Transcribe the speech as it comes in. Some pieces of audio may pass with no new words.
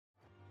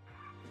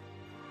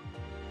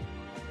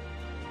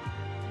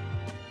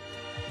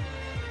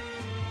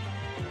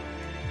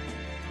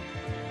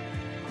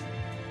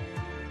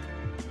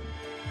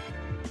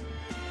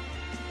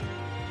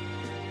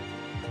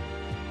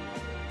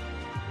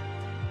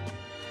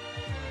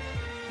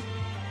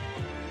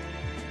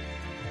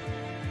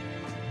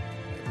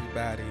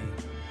Everybody,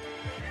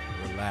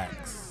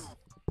 relax.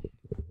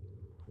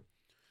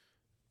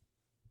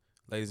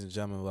 Ladies and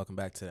gentlemen, welcome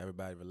back to the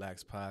Everybody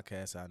Relax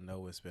podcast. I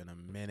know it's been a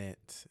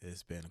minute.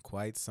 It's been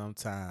quite some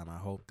time. I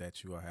hope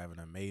that you are having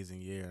an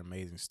amazing year,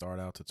 amazing start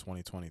out to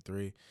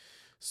 2023.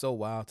 So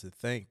wild to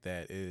think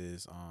that it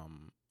is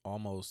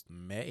almost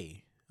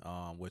May,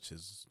 which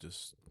is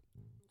just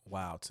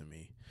wild to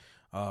me.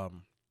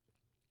 Um,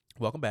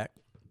 Welcome back.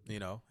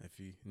 If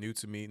you new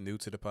to me, new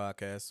to the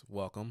podcast,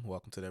 welcome.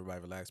 Welcome to the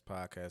Everybody Relax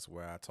podcast,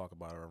 where I talk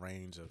about a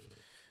range of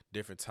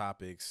different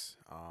topics,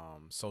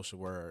 social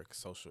work,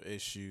 social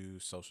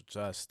issues, social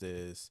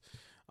justice,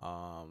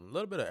 a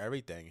little bit of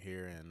everything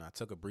here. And I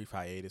took a brief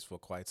hiatus for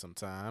quite some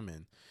time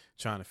and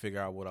trying to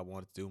figure out what I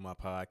wanted to do with my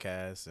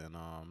podcast. And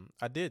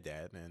I did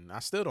that, and I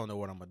still don't know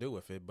what I'm gonna do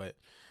with it, but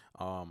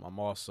I'm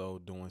also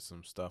doing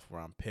some stuff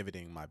where I'm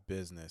pivoting my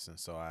business, and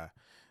so I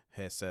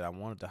had said I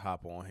wanted to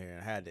hop on here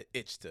and I had the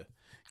itch to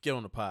get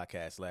on the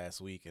podcast last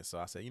week. And so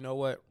I said, you know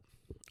what?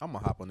 I'm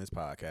going to hop on this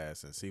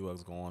podcast and see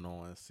what's going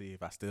on, see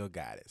if I still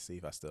got it,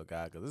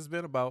 Because it's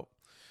been about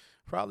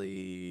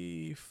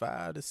probably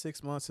 5 to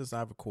 6 months since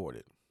I've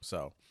recorded.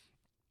 So,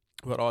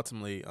 but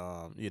ultimately,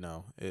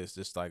 it's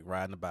just like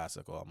riding a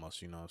bicycle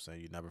almost, you know what I'm saying?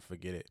 You never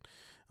forget it.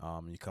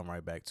 You come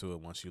right back to it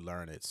once you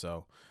learn it.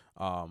 So,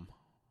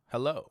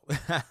 hello.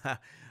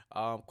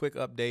 Quick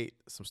update.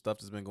 Some stuff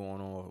that's been going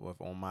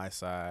on my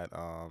side.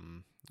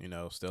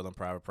 Still in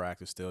private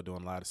practice, still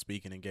doing a lot of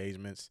speaking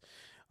engagements.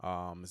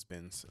 It's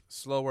been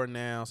slower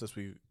now since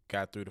we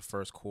got through the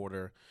first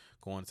quarter,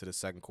 going into the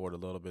second quarter a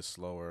little bit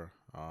slower.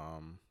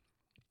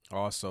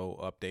 Also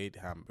update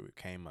how I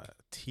became a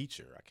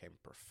teacher. I became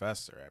a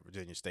professor at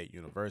Virginia State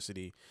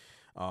University,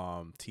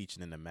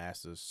 teaching in the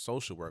master's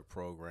social work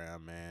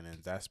program, man.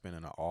 And that's been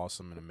an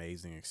awesome and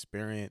amazing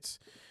experience.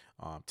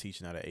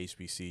 Teaching at a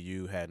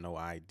HBCU, had no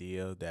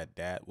idea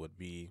that would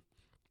be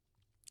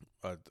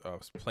a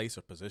place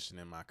or position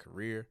in my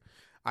career.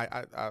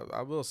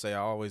 I will say I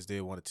always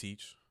did want to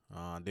teach.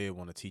 I did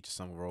want to teach in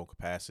some role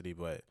capacity,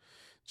 but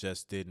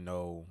just didn't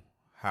know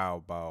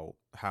how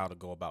to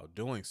go about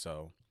doing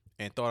so,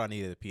 and thought I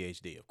needed a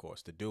PhD, of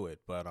course, to do it.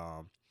 But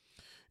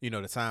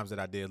the times that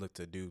I did look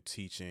to do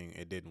teaching,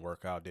 it didn't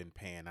work out, didn't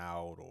pan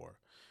out, or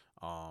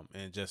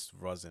and it just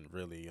wasn't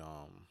really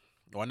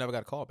I never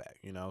got a call back,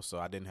 so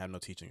I didn't have no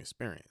teaching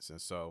experience. And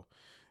so,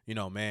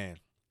 man,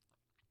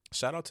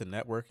 shout out to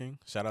networking,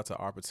 shout out to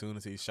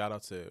opportunities, shout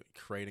out to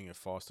creating and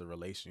foster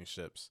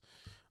relationships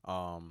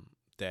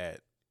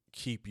that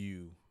keep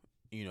you,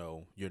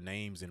 your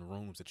names in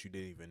rooms that you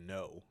didn't even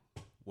know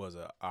was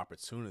an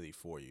opportunity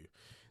for you,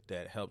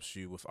 that helps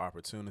you with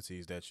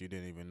opportunities that you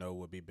didn't even know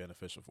would be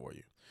beneficial for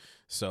you.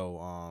 So,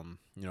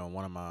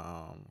 one of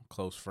my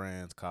close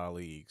friends,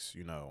 colleagues,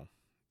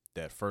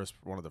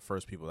 one of the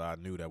first people that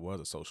I knew that was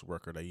a social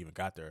worker, that even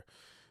got their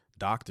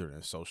doctorate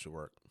in social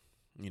work,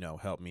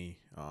 helped me,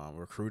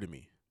 recruited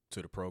me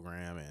to the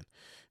program and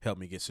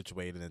helped me get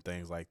situated and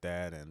things like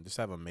that. And just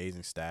have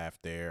amazing staff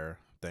there,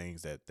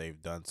 things that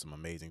they've done some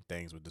amazing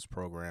things with this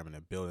program, and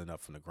they're building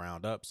up from the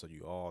ground up. So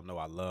you all know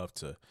I love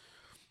to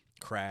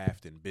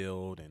craft and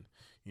build and,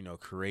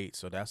 create.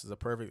 So that's a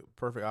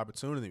perfect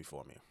opportunity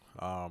for me.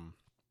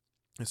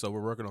 And so we're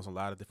working on a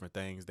lot of different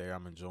things there.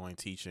 I'm enjoying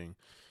teaching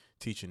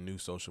new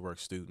social work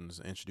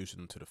students, introducing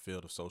them to the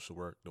field of social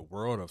work, the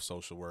world of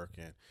social work.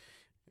 And,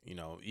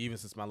 even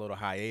since my little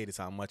hiatus,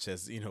 how much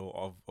has,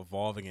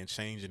 evolving and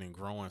changing and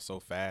growing so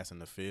fast in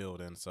the field.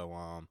 And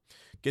so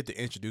get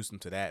to introduce them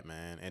to that,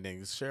 man, and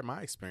then share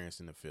my experience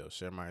in the field,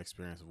 share my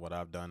experience of what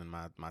I've done in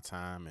my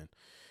time. And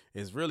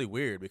it's really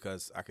weird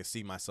because I could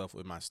see myself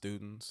with my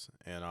students,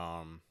 and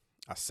I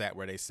sat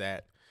where they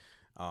sat.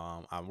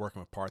 I'm working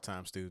with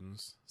part-time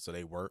students, so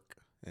they work.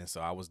 And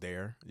so I was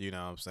there, what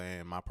I'm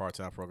saying, my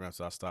part-time program,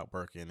 so I stopped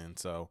working. And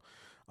so,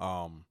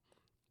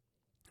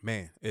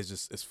 man,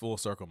 it's full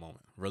circle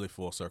moment, really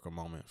full circle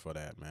moment for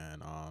that,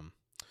 man.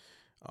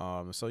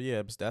 So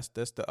yeah, that's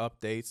the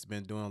updates.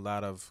 Been doing a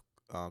lot of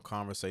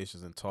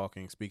conversations and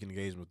speaking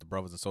engagement with the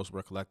Brothers in Social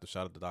Work Collective.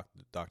 Shout out to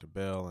Dr.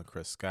 Bell and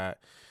Chris Scott.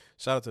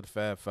 Shout out to the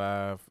Fab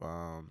Five,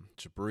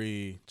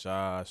 Jabri,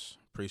 Josh.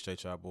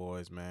 Appreciate y'all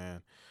boys,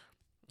 man.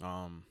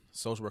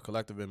 Social Work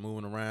Collective been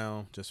moving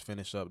around. Just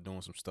finished up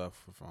doing some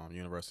stuff with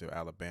University of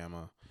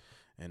Alabama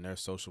and their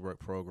social work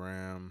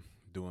program,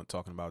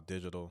 talking about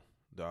digital,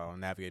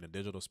 navigating the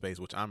digital space,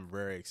 which I'm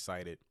very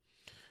excited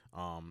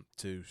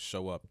to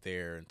show up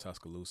there in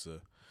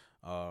Tuscaloosa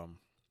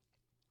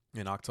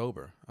in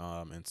October.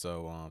 And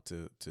so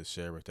to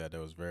share with that,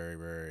 was very,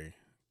 very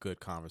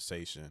good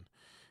conversation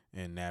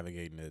in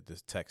navigating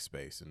this tech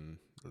space. And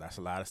that's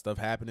a lot of stuff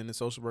happening in the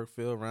social work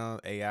field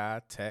around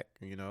AI, tech,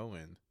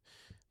 and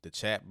the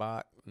chat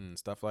bot and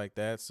stuff like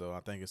that. So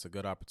I think it's a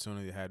good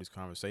opportunity to have these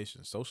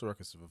conversations. Social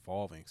work is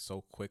evolving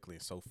so quickly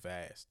and so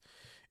fast.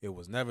 It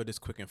was never this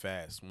quick and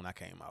fast when I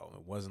came out.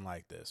 It wasn't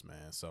like this,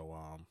 man. So,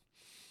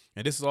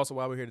 and this is also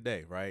why we're here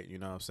today, right? You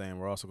know what I'm saying?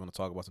 We're also going to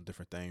talk about some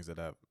different things that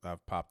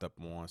I've popped up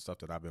on, stuff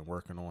that I've been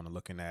working on and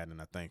looking at.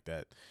 And I think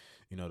that,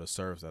 the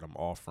service that I'm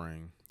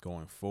offering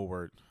going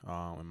forward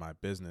in my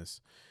business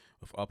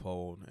with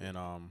Uphold, and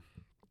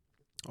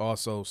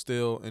also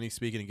still any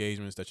speaking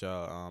engagements that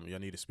y'all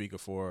need a speaker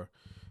for,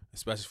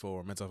 especially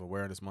for Mental Health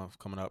Awareness Month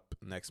coming up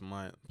next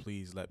month.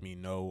 Please let me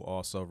know.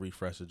 Also,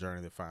 Refresh the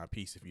Journey to Find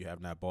Peace. If you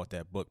have not bought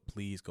that book,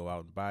 please go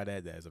out and buy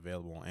that. That is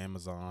available on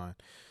Amazon,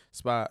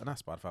 not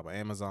Spotify, but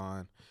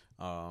Amazon,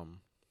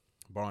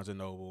 Barnes and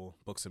Noble,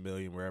 Books A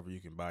Million, wherever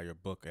you can buy your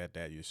book at.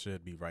 That you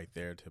should be right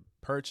there to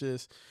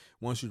purchase.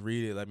 Once you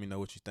read it, let me know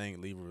what you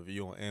think. Leave a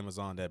review on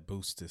Amazon. That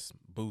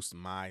boosts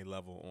my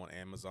level on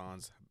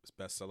Amazon's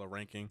bestseller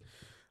ranking.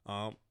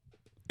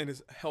 And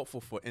it's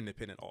helpful for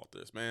independent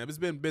authors, man. It's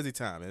been a busy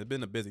time. It's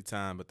been a busy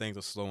time, but things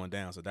are slowing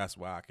down, so that's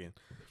why I can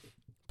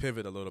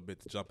pivot a little bit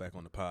to jump back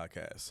on the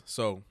podcast.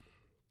 So,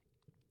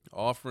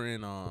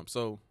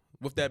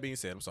 with that being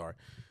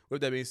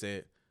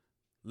said,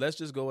 let's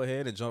just go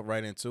ahead and jump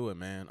right into it,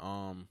 man.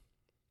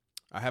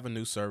 I have a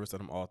new service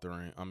that I'm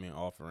offering.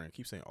 I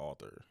keep saying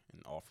author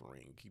and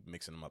offering. Keep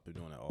mixing them up and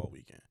doing that all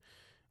weekend.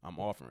 I'm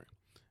offering,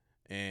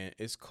 and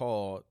it's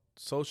called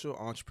Social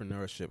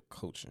Entrepreneurship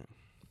Coaching.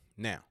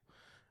 Now,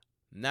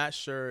 not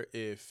sure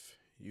if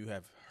you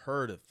have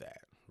heard of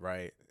that,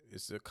 right?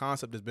 It's a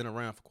concept that's been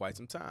around for quite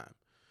some time,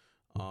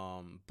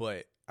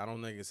 but I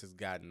don't think it's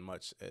gotten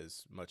much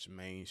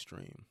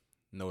mainstream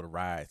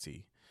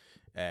notoriety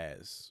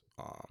as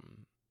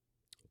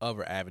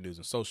other avenues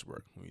in social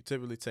work. When you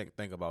typically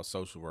think about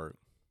social work,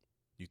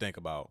 you think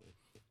about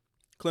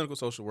clinical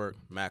social work,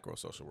 macro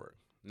social work.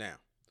 Now,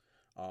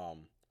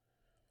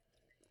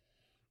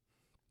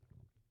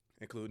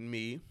 including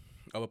me,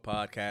 other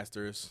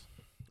podcasters,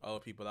 other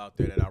people out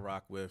there that I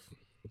rock with,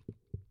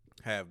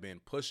 have been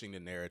pushing the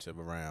narrative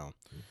around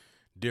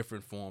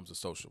different forms of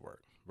social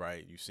work,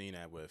 right? You've seen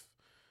that with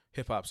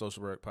Hip Hop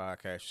Social Work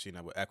Podcast. You've seen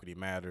that with Equity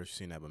Matters. You've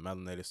seen that with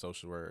Melanated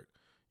Social Work.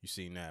 You've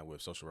seen that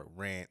with Social Work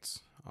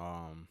Rants,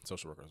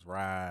 Social Workers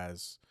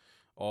Rise,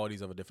 all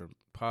these other different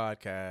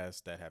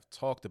podcasts that have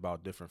talked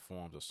about different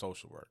forms of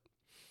social work.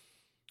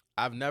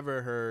 I've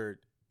never heard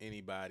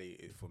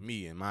anybody, for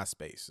me in my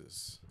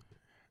spaces,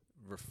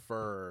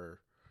 refer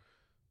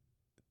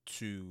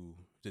to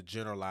the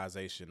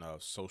generalization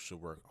of social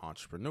work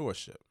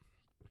entrepreneurship.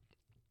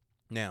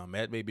 Now,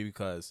 that may be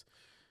because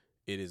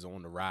it is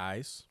on the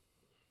rise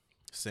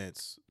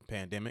since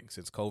pandemic,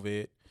 since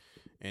COVID,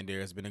 and there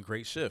has been a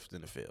great shift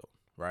in the field,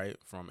 right?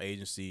 From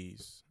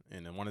agencies,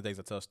 and then one of the things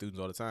I tell students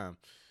all the time,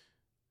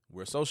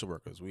 we're social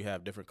workers. We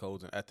have different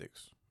codes and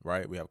ethics,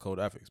 right? We have code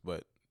of ethics,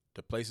 but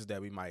the places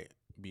that we might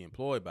be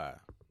employed by,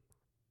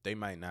 they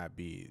might not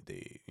be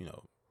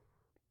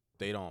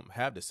they don't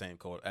have the same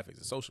code of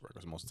ethics as social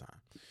workers most of the time.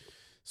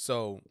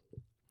 So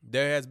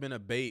there has been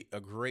a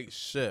great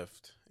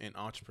shift in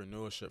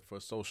entrepreneurship for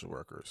social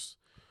workers,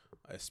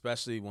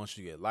 especially once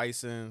you get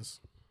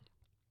licensed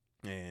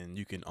and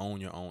you can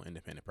own your own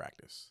independent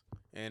practice.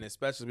 And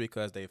especially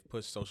because they've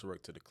pushed social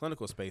work to the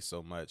clinical space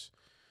so much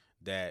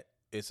that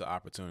it's an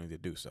opportunity to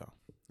do so.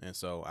 And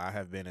so I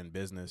have been in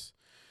business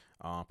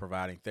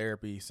providing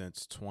therapy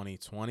since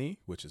 2020,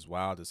 which is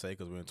wild to say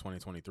because we're in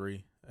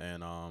 2023.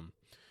 And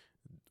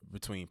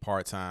between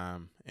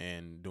part-time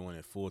and doing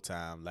it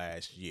full-time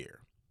last year.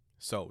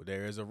 So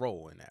there is a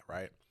role in that,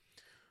 right?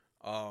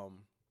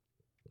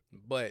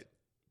 But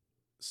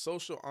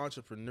social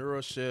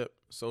entrepreneurship,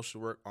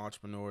 social work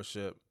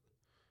entrepreneurship,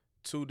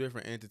 two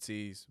different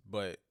entities,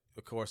 but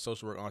of course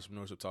social work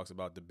entrepreneurship talks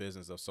about the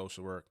business of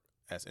social work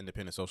as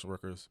independent social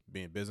workers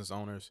being business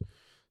owners.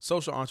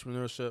 Social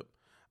entrepreneurship,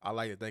 I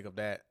like to think of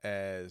that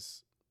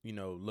as,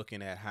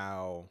 looking at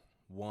how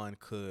one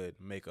could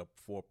make a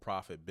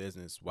for-profit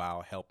business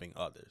while helping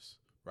others,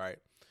 right?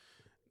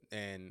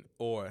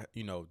 Or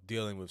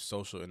dealing with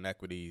social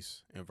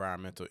inequities,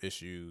 environmental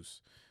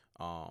issues,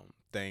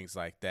 things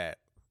like that,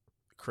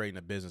 creating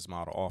a business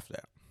model off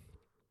that.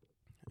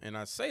 And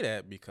I say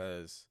that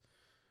because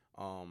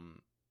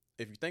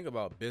if you think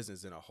about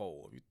business in a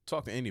whole, if you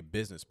talk to any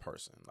business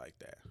person like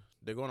that,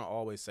 they're going to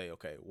always say,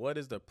 okay, what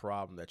is the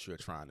problem that you're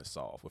trying to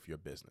solve with your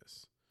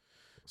business?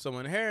 So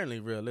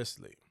inherently,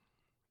 realistically,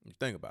 you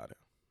think about it,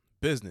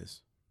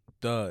 business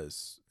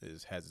has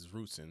its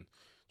roots in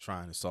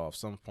trying to solve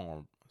some form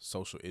of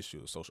social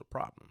issue or social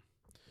problem.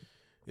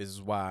 This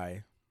is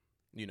why,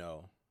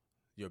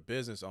 your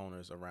business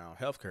owners around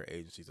healthcare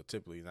agencies are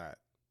typically not,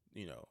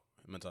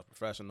 mental health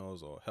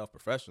professionals or health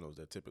professionals.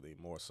 They're typically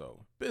more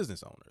so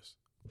business owners,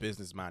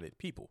 business-minded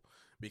people,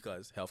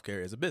 because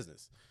healthcare is a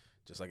business,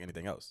 just like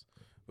anything else.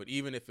 But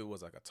even if it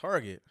was like a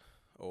Target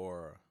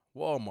or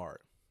Walmart,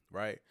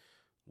 right?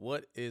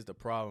 What is the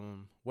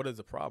problem? What is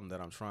the problem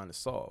that I'm trying to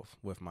solve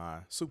with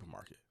my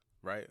supermarket,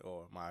 right?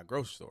 Or my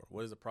grocery store?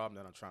 What is the problem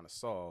that I'm trying to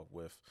solve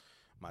with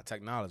my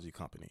technology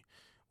company?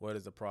 What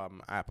is the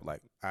problem? Apple,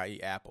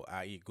 Apple,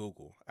 i.e.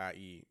 Google,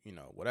 i.e.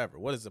 whatever.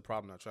 What is the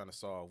problem I'm trying to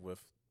solve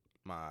with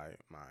my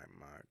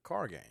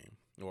car game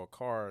or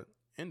car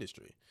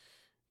industry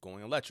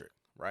going electric,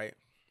 right?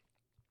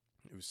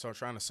 We start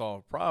trying to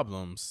solve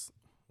problems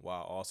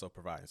while also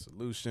providing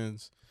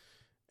solutions,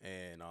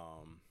 and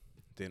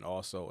then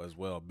also as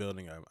well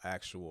building an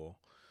actual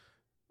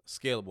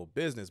scalable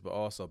business, but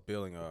also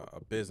building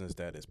a business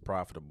that is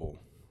profitable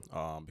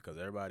because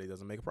everybody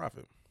doesn't make a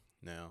profit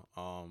now,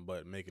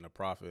 but making a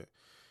profit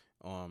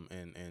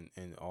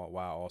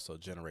while also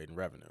generating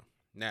revenue.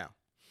 Now,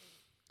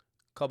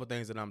 a couple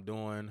things that I'm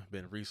doing,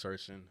 been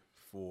researching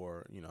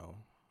for,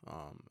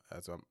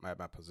 as I'm at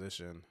my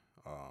position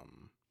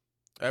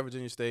at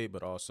Virginia State,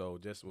 but also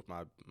just with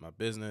my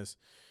business,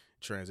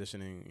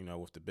 transitioning,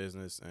 with the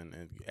business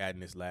and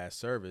adding this last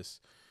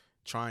service,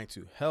 trying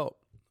to help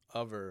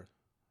other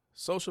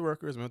social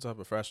workers, mental health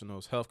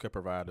professionals, healthcare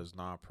providers,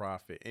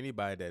 nonprofit,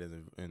 anybody that is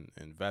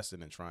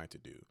invested in trying to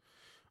do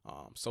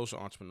social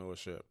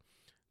entrepreneurship,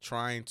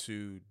 trying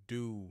to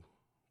do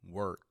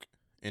work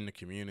in the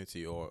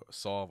community or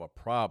solve a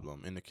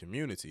problem in the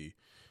community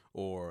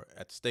or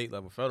at the state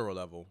level, federal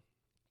level,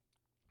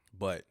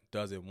 but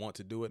doesn't want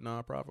to do it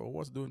nonprofit or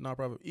wants to do it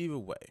nonprofit, either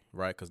way,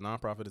 right? Because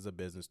nonprofit is a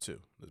business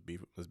too.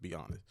 Let's be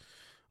honest.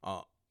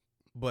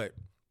 But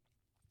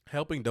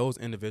helping those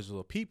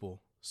individual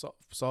people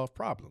solve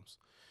problems.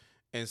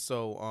 And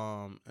so,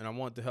 and I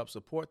wanted to help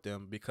support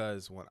them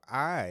because when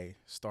I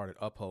started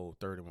Uphold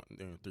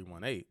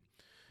 318,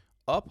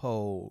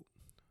 Uphold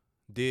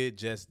did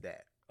just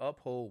that.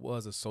 Uphold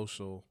was a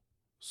social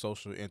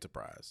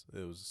enterprise.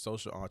 It was a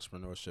social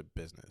entrepreneurship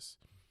business.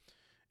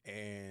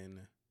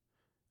 And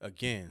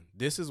again,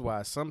 this is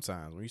why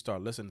sometimes when you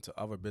start listening to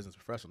other business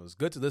professionals, it's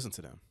good to listen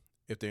to them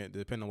if they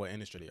depending on what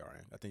industry they are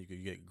in. I think you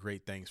can get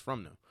great things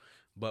from them.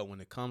 But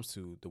when it comes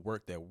to the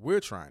work that we're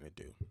trying to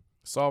do,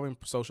 solving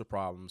social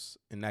problems,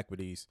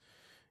 inequities,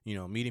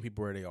 meeting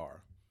people where they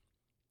are,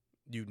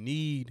 you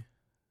need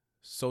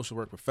social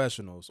work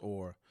professionals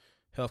or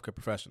healthcare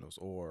professionals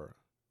or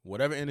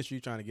whatever industry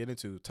you're trying to get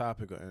into,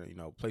 topic or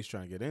place you're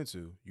trying to get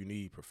into. You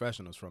need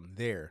professionals from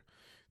there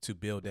to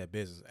build that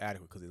business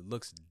adequate because it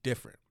looks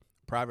different.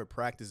 Private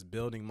practice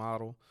building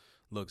model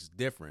looks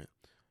different.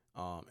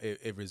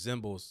 It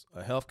resembles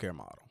a healthcare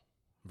model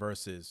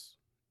versus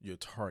your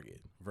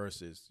target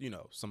versus,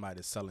 somebody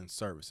that's selling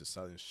services,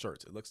 selling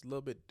shirts. It looks a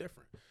little bit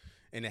different.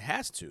 And it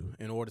has to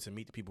in order to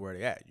meet the people where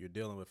they're at. You're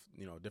dealing with,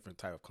 different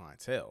type of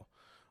clientele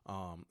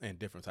and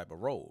different type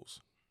of roles.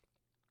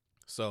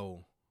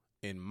 So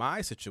in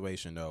my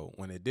situation, though,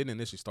 when it didn't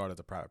initially start as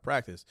a private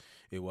practice,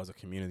 it was a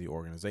community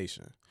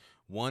organization.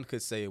 One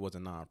could say it was a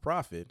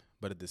nonprofit,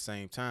 but at the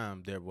same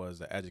time, there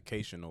was an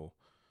educational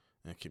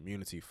and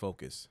community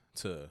focus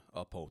to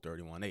Uphold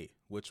 318,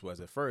 which was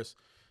at first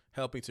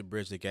helping to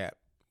bridge the gap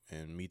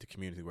and meet the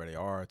community where they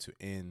are to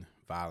end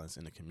violence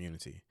in the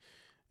community.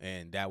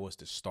 And that was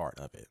the start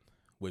of it,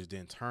 which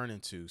then turned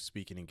into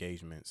speaking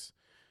engagements,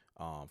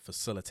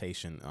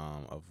 facilitation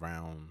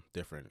around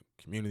different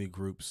community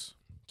groups,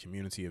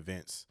 community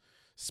events,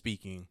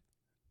 speaking,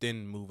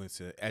 then moving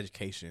to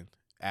education,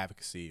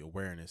 advocacy,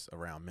 awareness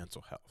around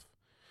mental health.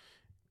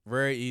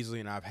 Very easily,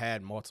 and I've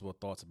had multiple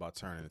thoughts about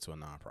turning it into a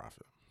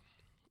nonprofit.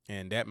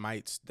 And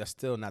that's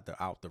still not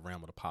out the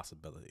realm of the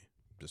possibility.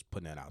 Just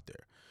putting that out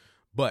there.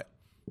 But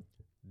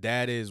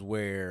that is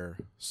where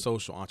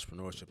social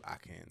entrepreneurship I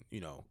can,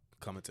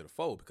 come into the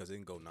fold because it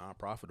can go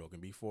nonprofit or it can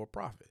be for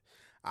profit.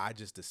 I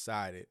just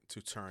decided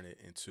to turn it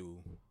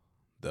into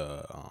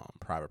the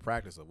private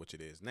practice of which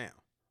it is now,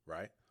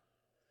 right?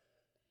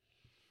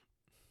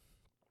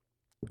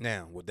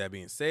 Now, with that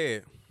being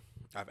said,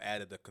 I've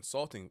added the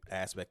consulting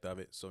aspect of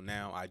it. So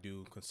now I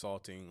do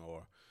consulting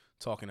or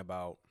talking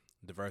about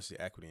diversity,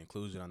 equity,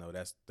 inclusion. I know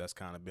that's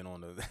kind of been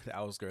on the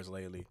outskirts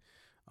lately.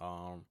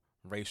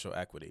 Racial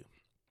equity.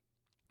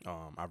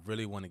 I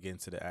really want to get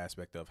into the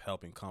aspect of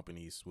helping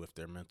companies with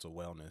their mental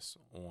wellness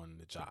on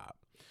the job.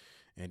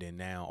 And then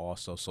now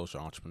also social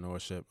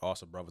entrepreneurship,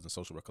 also Brothers and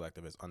Social Work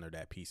Collective is under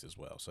that piece as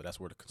well. So that's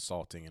where the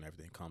consulting and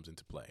everything comes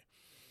into play.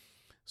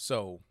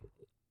 So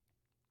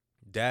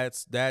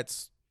that's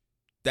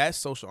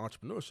social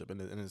entrepreneurship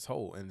in its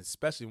whole, and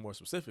especially more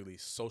specifically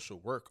social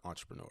work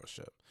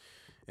entrepreneurship.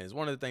 And it's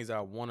one of the things that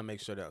I want to make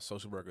sure that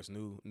social workers,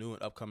 new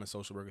and upcoming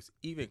social workers,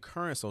 even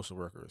current social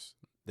workers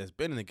that's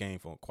been in the game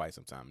for quite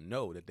some time,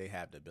 know that they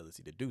have the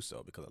ability to do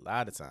so, because a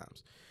lot of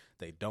times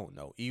they don't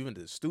know. Even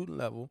the student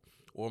level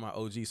or my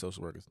OG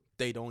social workers,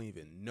 they don't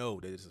even know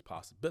that it's a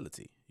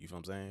possibility. You feel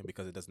what I'm saying?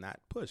 Because it does not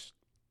push.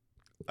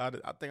 I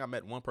think I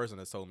met one person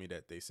that told me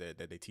that they said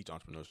that they teach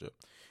entrepreneurship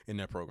in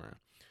their program.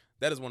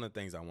 That is one of the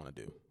things I want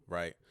to do,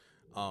 right?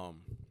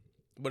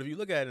 But if you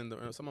look at it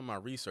in some of my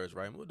research,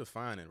 right, we'll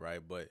define it, right?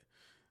 But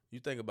you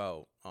think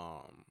about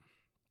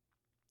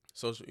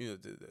social,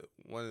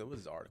 what is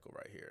this article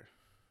right here?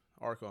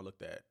 Article I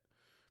looked at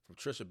from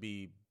Trisha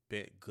B.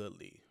 Bent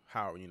Goodley,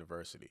 Howard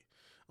University.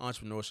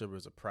 Entrepreneurship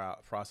is a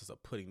process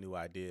of putting new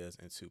ideas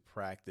into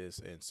practice,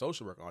 and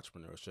social work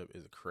entrepreneurship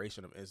is the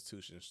creation of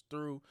institutions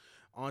through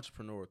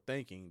entrepreneurial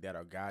thinking that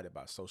are guided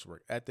by social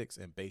work ethics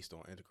and based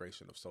on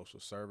integration of social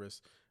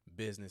service,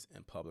 business,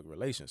 and public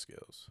relation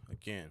skills.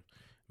 Again,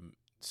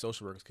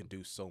 social workers can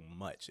do so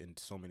much in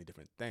so many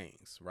different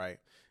things, right?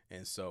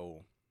 And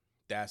so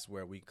that's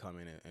where we come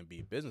in and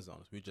be business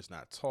owners. We're just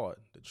not taught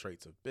the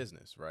traits of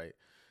business, right?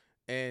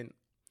 And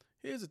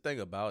here's the thing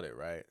about it,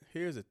 right?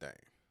 Here's the thing.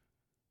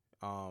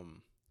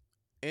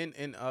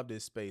 In of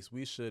this space,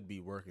 we should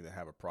be working to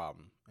have a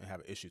problem and have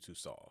an issue to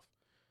solve.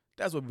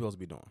 That's what we're supposed to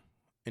be doing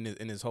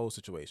in this whole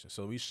situation.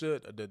 So we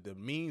should the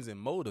means and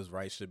motives,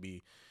 right, should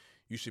be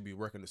you should be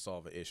working to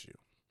solve an issue.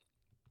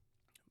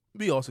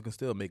 We also can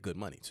still make good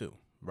money too,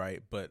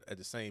 right? But at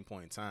the same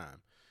point in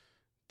time,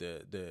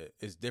 the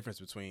it's difference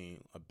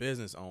between a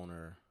business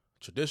owner,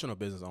 traditional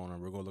business owner,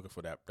 we're going looking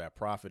for that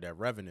profit, that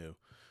revenue,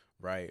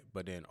 right?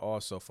 But then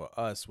also for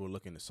us, we're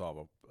looking to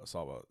solve a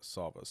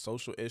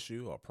social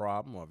issue, or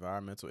problem, or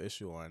environmental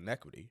issue, or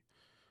inequity,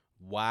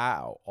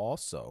 while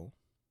also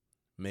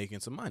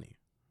making some money,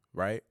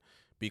 right?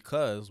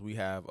 Because we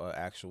have an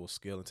actual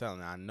skill and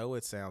talent. Now, I know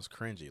it sounds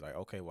cringy, like,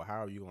 okay, well,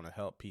 how are you going to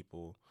help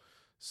people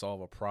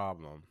solve a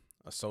problem,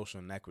 a social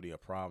inequity, a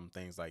problem,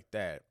 things like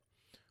that,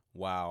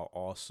 while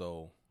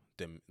also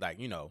them, like,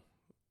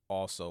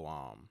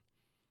 also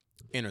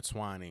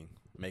intertwining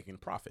making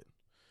profit,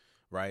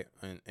 right?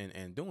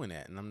 And doing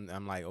that. And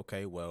I'm like,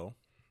 okay, well,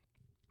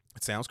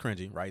 it sounds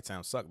cringy, right? It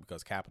sounds suck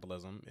because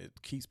capitalism,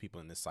 it keeps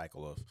people in this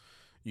cycle of,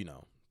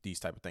 these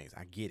type of things.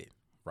 I get it,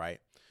 right?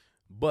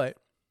 But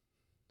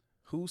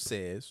who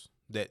says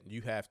that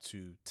you have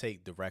to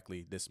take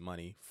directly this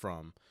money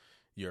from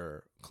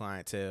your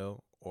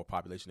clientele or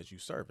population that you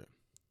serving?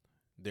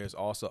 There's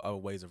also other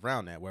ways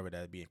around that, whether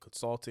that be in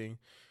consulting,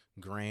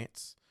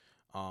 grants,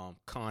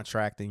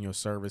 contracting your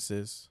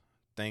services,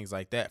 things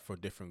like that for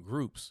different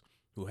groups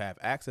who have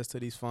access to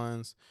these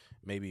funds,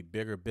 maybe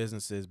bigger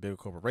businesses, bigger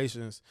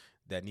corporations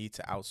that need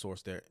to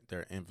outsource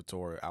their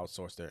inventory,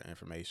 outsource their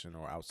information,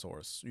 or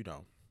outsource,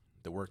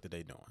 the work that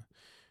they're doing.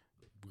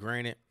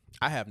 Granted,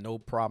 I have no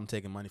problem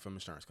taking money from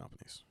insurance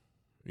companies.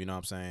 You know what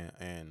I'm saying?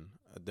 And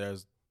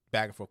there's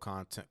back and forth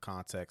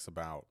context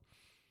about,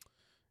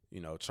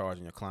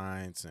 charging your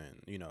clients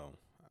and,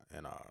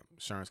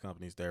 insurance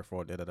companies,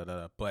 therefore,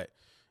 da-da-da-da. But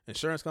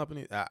insurance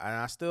companies,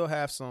 I still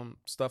have some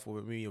stuff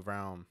with me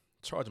around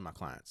charging my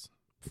clients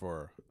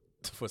for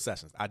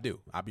sessions. I do.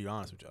 I'll be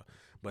honest with y'all.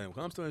 But when it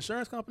comes to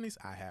insurance companies,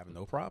 I have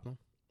no problem.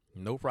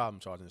 No problem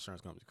charging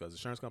insurance companies, because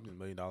insurance companies, $1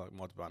 million,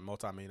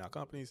 multi-million dollar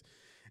companies,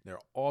 they're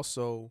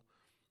also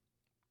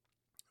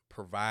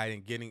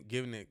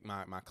giving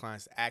my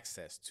clients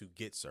access to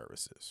get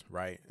services,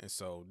 right? And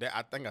so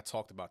I think I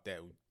talked about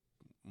that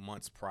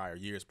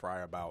years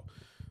prior, about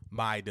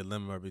my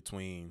dilemma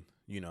between,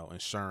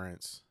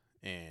 insurance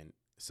and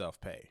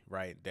self-pay,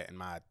 right? That and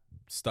my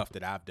stuff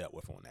that I've dealt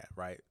with on that,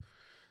 right?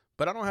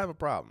 But I don't have a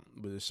problem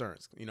with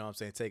insurance,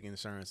 taking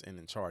insurance and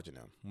then charging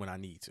them when I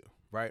need to,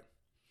 right?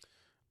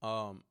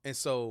 And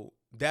so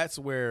that's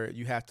where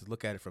you have to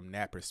look at it from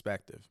that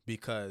perspective,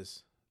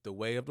 because the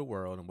way of the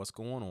world and what's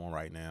going on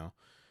right now,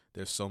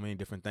 there's so many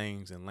different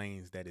things and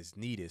lanes that is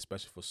needed,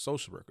 especially for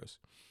social workers.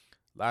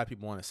 A lot of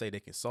people want to say they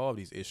can solve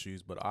these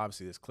issues, but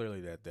obviously it's clearly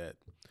that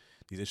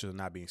these issues are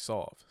not being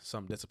solved.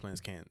 Some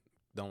disciplines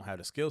don't have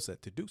the skill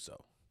set to do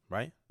so,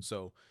 right?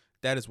 So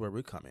that is where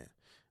we come in,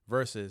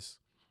 versus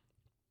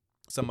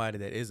somebody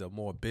that is a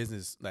more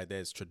business, like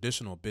that's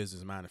traditional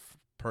business minded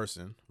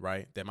person,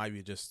 right? That might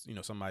be just,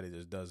 somebody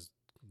that does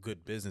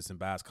good business and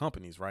buys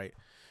companies, right?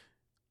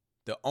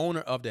 The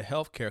owner of the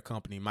healthcare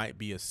company might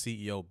be a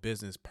CEO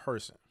business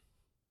person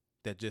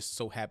that just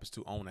so happens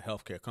to own a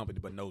healthcare company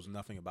but knows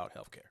nothing about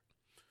healthcare.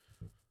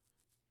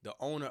 The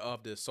owner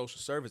of the social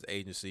service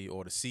agency,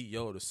 or the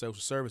CEO of the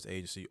social service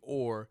agency,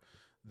 or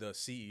the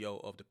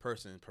CEO of the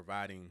person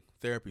providing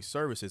therapy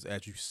services,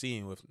 as you've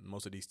seen with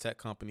most of these tech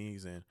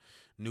companies and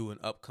new and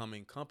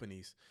upcoming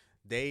companies,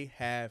 they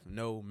have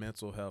no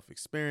mental health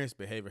experience,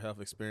 behavioral health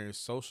experience,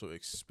 social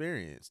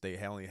experience. They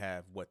only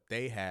have what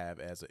they have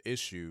as an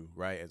issue,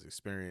 right, as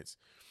experience.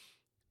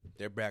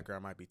 Their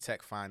background might be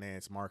tech,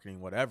 finance, marketing,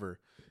 whatever.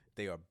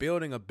 They are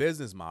building a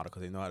business model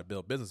because they know how to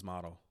build a business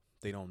model.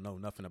 They don't know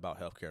nothing about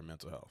healthcare,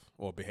 mental health,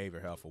 or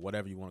behavioral health, or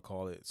whatever you want to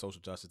call it,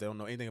 social justice. They don't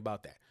know anything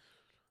about that,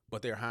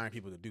 but they're hiring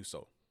people to do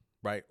so,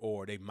 right?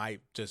 Or they might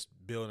just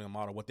building a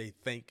model what they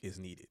think is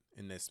needed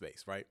in this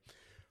space, right?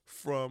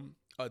 From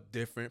a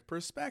different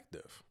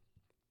perspective.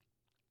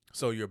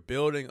 So you're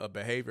building a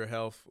behavioral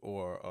health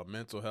or a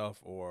mental health,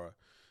 or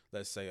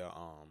let's say a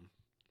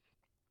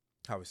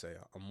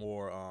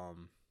more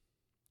on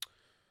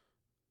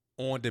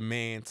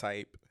demand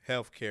type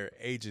healthcare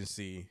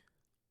agency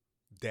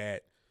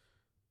that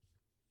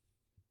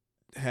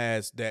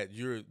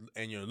you're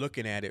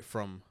looking at it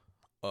from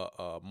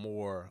a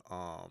more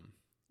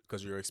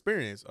because your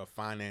experience of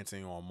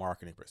financing or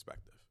marketing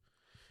perspective.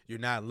 You're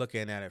not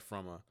looking at it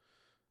from a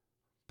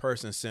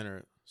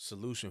person-centered,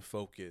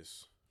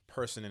 solution-focused,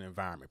 person and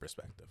environment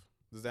perspective.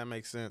 Does that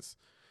make sense?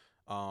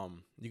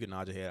 You can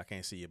nod your head. I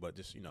can't see it, but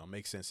just,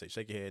 make sense. Say,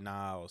 shake your head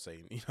nah, or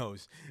say,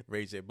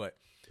 raise it. But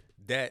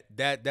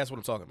that's what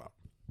I'm talking about.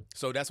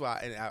 So that's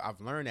why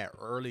I've learned that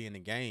early in the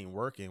game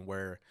working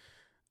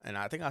and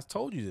I think I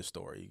told you this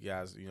story, you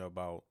guys,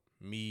 about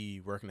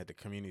me working at the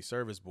community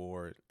service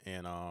board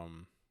and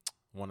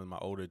one of my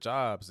older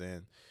jobs,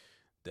 and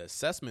the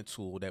assessment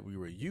tool that we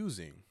were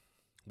using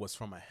was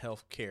from a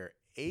healthcare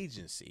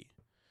agency,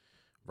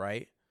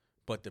 right?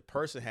 But the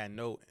person had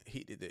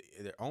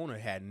the owner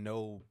had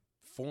no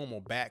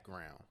formal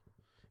background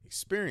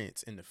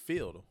experience in the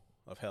field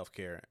of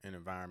healthcare and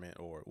environment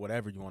or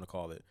whatever you want to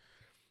call it,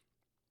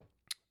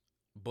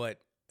 but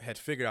had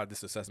figured out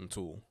this assessment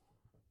tool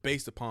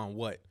based upon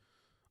what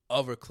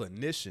other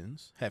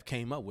clinicians have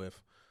came up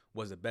with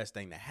was the best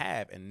thing to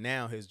have. And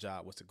now his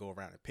job was to go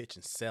around and pitch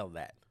and sell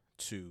that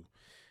to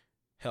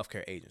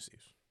healthcare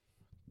agencies.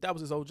 That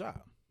was his old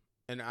job.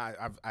 And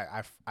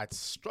I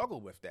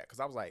struggled with that because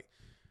I was like,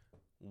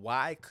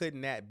 why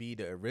couldn't that be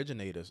the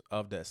originators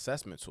of the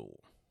assessment tool,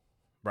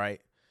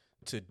 right?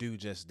 To do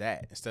just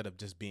that instead of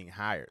just being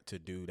hired to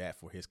do that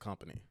for his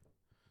company.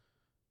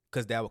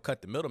 Because that would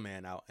cut the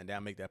middleman out and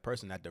that'll make that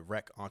person that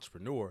direct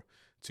entrepreneur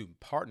to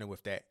partner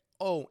with that.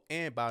 Oh,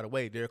 and by the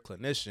way, they're a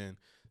clinician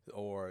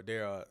or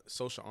they're a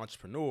social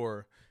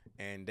entrepreneur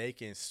and they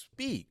can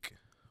speak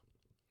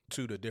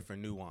to the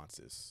different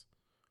nuances,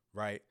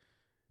 right?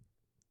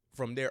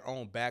 From their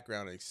own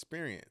background and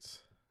experience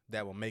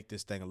that will make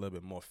this thing a little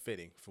bit more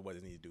fitting for what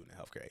it needs to do in the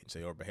healthcare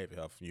agency or behavioral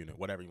health unit,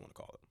 whatever you want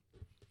to call it.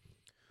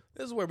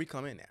 This is where we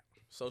come in at.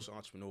 Social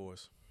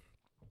entrepreneurs,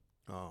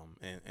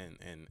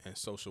 and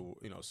social,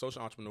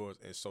 social entrepreneurs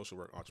and social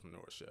work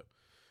entrepreneurship.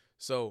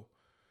 So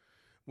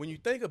when you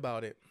think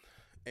about it,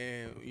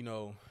 and,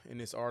 in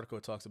this article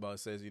it talks about, it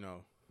says,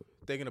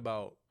 thinking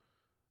about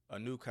a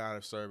new kind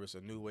of service,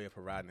 a new way of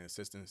providing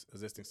existing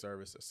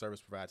service, a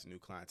service provided to new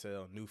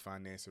clientele, new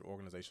financial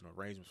organizational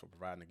arrangements for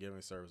providing a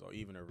given service, or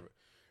even a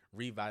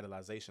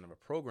revitalization of a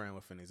program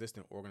with an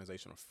existing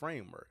organizational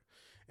framework.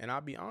 And I'll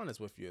be honest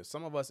with you,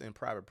 some of us in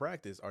private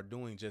practice are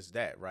doing just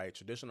that, right?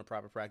 Traditional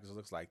private practice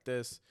looks like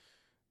this,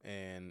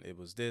 and it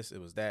was this,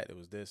 it was that, it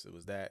was this, it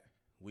was that.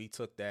 We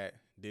took that,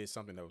 did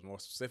something that was more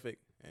specific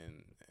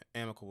and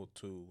amicable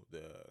to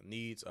the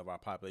needs of our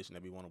population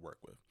that we want to work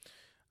with.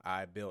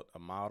 I built a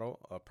model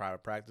of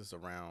private practice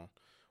around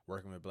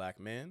working with Black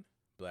men,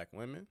 Black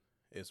women.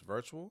 It's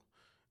virtual,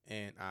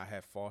 and I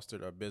have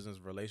fostered a business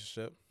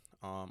relationship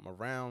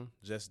around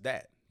just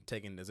that,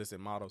 taking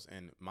existing models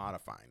and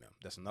modifying them.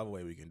 That's another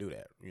way we can do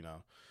that.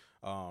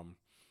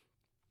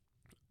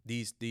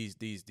 These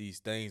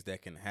things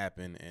that can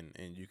happen,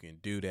 and you can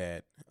do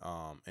that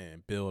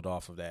and build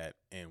off of that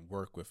and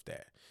work with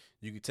that.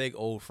 You can take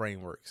old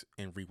frameworks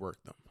and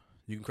rework them.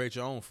 You can create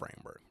your own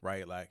framework,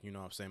 right? Like, what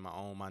I'm saying,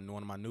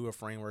 one of my newer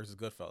frameworks is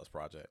Goodfellas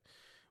Project,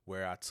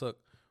 where I took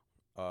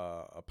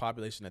a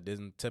population that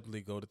doesn't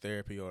typically go to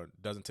therapy or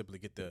doesn't typically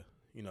get the,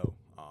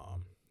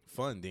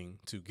 funding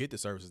to get the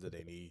services that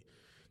they need,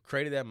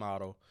 created that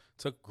model,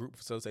 took group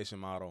facilitation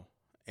model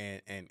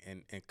and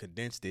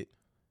condensed it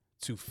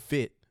to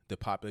fit the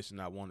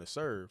population I want to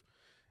serve.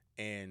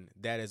 And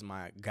that is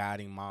my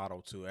guiding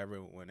model to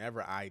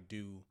whenever I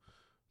do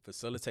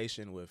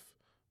facilitation with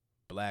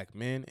Black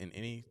men in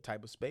any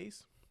type of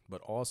space,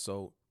 but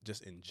also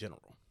just in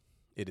general.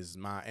 It is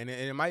and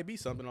it might be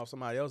something off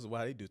somebody else's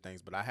why they do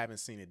things, but I haven't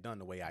seen it done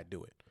the way I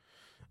do it.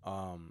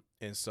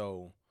 And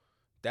so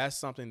that's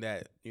something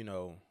that,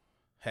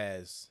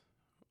 has,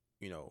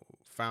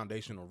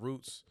 foundational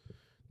roots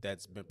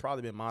that's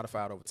probably been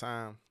modified over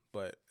time,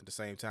 but at the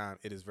same time,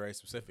 it is very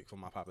specific for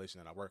my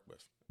population that I work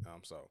with.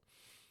 So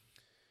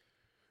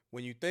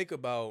when you think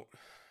about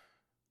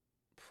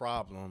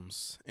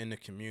problems in the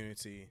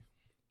community,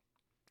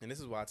 and this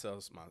is why I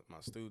tell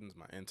my students,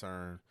 my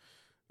intern,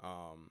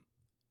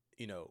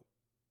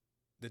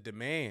 the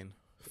demand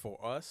for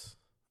us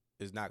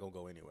is not going to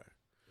go anywhere,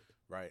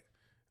 right?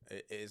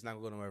 It's not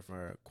going to go anywhere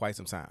for quite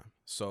some time.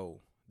 So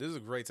this is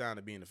a great time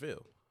to be in the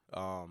field.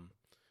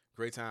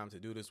 Great time to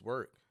do this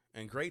work,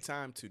 and great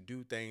time to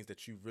do things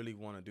that you really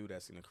want to do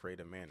that's in a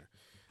creative manner.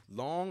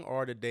 Long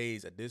are the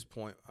days at this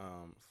point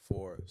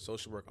for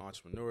social work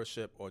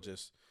entrepreneurship or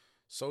just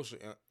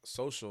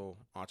social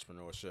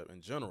entrepreneurship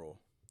in general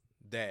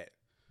that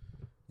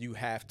you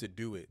have to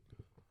do it.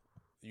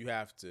 You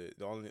have to.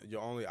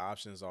 Your only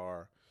options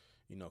are,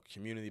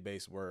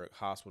 community-based work,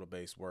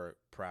 hospital-based work,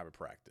 private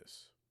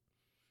practice,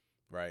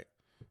 right,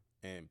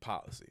 and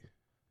policy.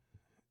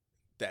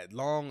 That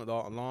long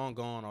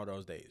gone are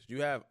those days.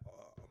 You have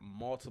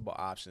multiple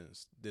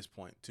options at this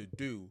point to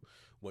do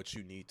what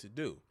you need to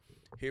do.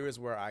 Here is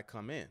where I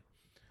come in.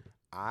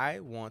 I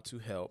want to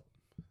help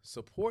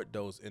support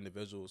those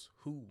individuals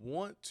who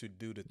want to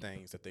do the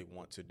things that they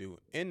want to do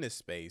in this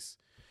space,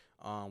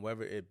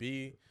 whether it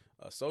be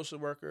a social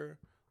worker,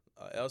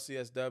 a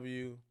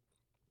LCSW,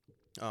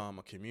 a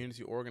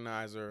community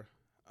organizer,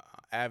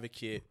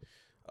 advocate,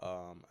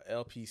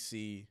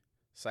 LPC,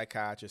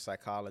 psychiatrist,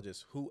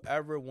 psychologist,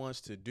 whoever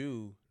wants to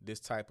do this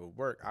type of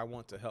work. I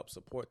want to help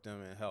support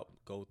them and help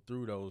go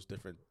through those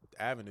different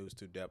avenues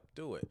to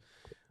do it.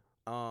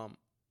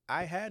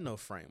 I had no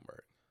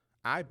framework.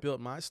 I built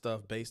my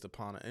stuff based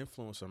upon an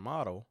influencer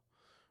model,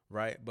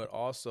 right? But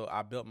also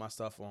I built my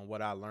stuff on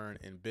what I learned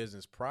in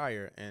business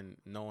prior and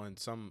knowing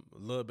a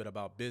little bit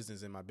about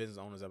business and my business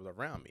owners that was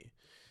around me.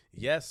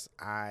 Yes,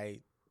 I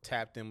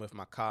tapped in with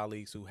my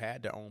colleagues who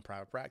had their own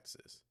private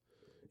practices.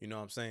 You know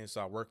what I'm saying?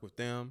 So I worked with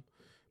them,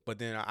 but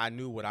then I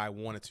knew what I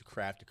wanted to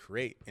craft to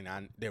create,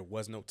 and there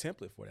was no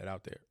template for that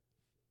out there.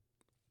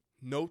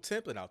 No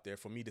template out there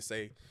for me to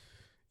say,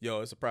 yo,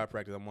 it's a private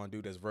practice I want to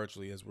do that's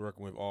virtually as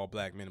working with all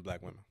Black men and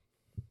Black women.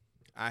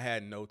 I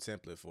had no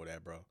template for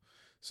that, bro.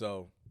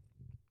 So,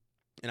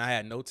 and I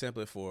had no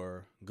template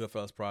for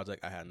Goodfellas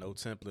Project. I had no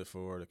template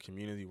for the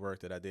community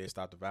work that I did,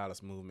 Stop the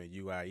Violence Movement,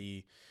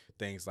 UIE,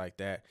 things like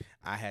that.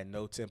 I had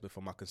no template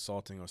for my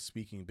consulting or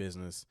speaking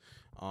business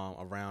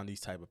around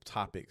these type of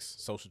topics,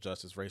 social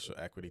justice, racial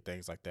equity,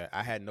 things like that.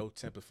 I had no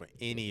template for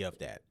any of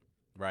that,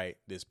 right?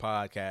 This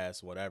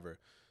podcast, whatever.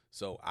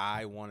 So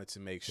I wanted to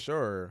make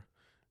sure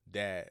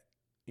that,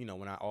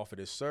 when I offer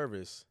this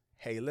service,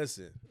 hey,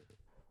 listen,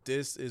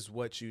 this is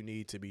what you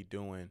need to be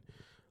doing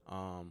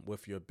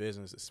with your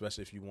business,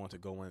 especially if you want to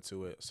go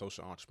into it,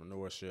 social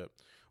entrepreneurship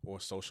or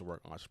social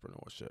work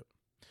entrepreneurship.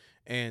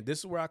 And this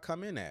is where I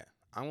come in at.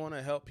 I want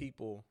to help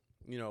people,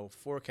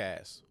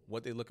 forecast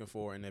what they're looking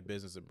for in their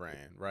business and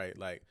brand, right?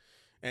 Like,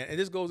 and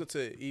this goes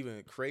into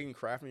even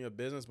crafting your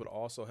business, but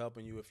also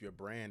helping you with your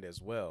brand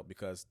as well,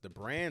 because the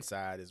brand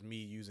side is me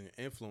using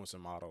an influencer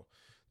model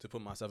to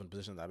put myself in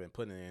positions I've been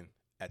putting in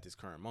at this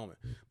current moment.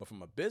 But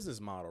from a business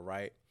model,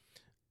 right,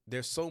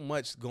 there's so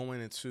much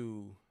going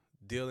into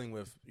dealing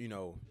with,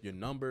 your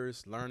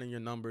numbers, learning your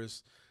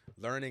numbers,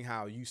 learning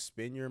how you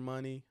spend your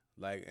money,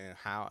 like, and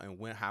how and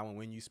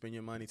when you spend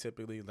your money,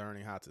 typically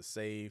learning how to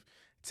save.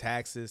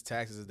 Taxes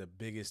is the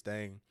biggest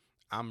thing.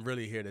 I'm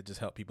really here to just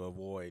help people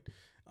avoid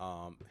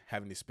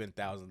having to spend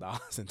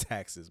 $1,000 in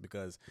taxes,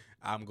 because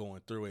I'm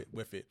going through it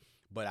with it.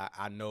 But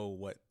I know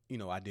what,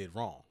 I did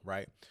wrong,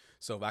 right?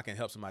 So if I can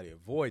help somebody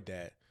avoid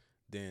that,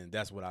 then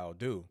that's what I'll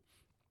do.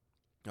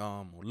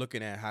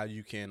 Looking at how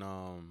you can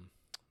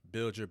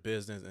build your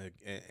business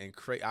and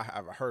create.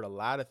 I've heard a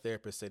lot of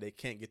therapists say they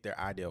can't get their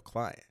ideal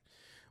client.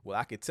 Well,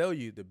 I can tell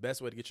you the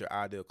best way to get your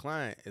ideal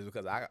client is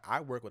because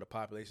I work with a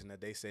population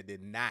that they said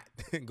did not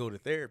go to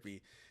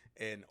therapy.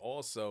 And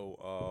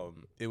also,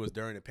 it was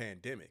during the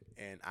pandemic,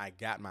 and I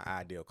got my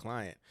ideal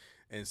client.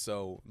 And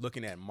so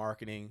looking at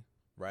marketing,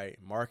 right?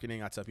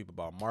 Marketing, I tell people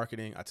about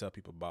marketing. I tell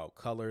people about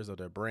colors of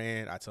their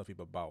brand. I tell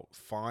people about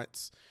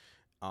fonts.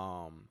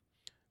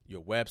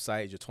 Your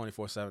website, your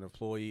 24/7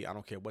 employee. I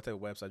don't care what type of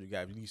website you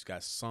got. If you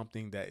got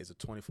something that is a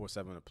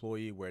 24/7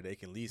 employee where they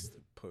can at least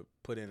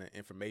put in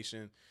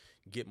information,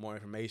 get more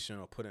information,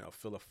 or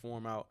fill a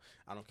form out.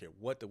 I don't care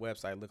what the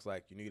website looks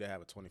like. You need to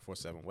have a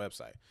 24/7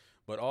 website.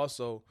 But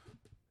also,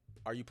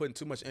 are you putting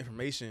too much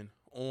information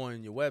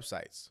on your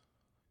websites?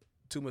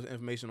 Too much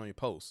information on your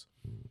posts?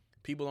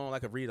 People don't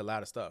like to read a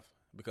lot of stuff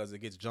because it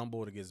gets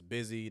jumbled, it gets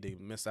busy, they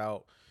miss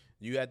out.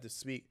 You have to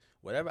speak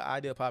whatever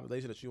ideal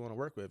population that you want to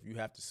work with. You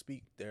have to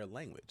speak their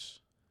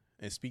language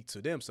and speak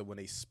to them. So when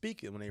they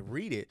speak it, when they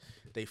read it,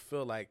 they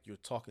feel like you're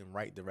talking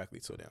right directly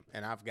to them.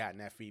 And I've gotten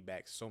that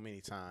feedback so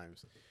many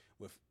times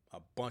with a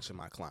bunch of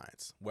my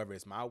clients, whether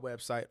it's my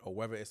website or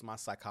whether it's my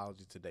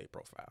Psychology Today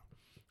profile,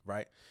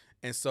 right?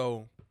 And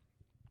so,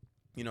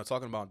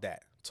 talking about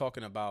that,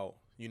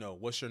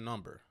 what's your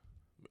number?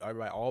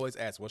 Everybody always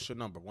asks, what's your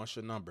number? What's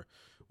your number?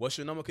 What's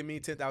your number can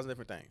mean 10,000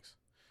 different things.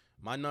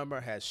 My number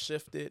has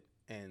shifted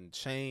and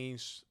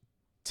changed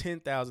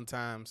 10,000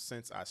 times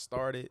since I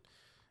started,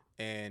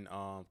 and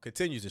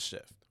continues to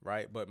shift,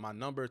 right? But my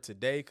number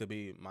today could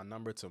be my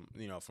number to,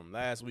 from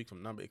last week,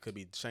 it could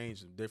be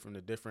changed different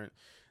to different.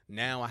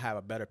 Now I have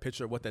a better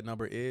picture of what that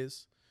number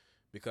is,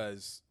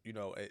 because,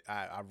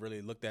 I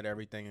really looked at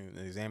everything and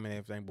examined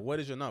everything. But what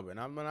is your number?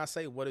 And when I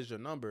say what is your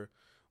number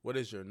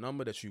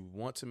that you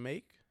want to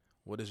make?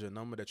 What is your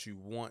number that you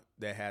want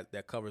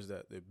that covers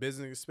the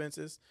business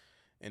expenses?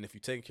 And if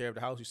you're taking care of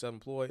the house, you're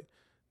self-employed,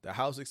 the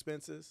house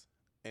expenses,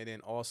 and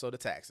then also the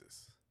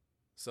taxes.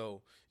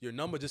 So your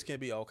number just can't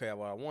be, okay,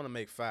 well, I want to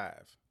make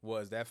 5.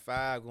 Was that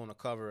 5 going to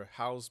cover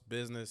house,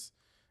 business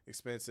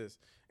expenses,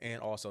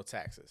 and also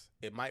taxes?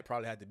 It might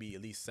probably have to be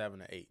at least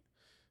 7 or 8.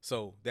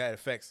 So that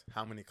affects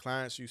how many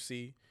clients you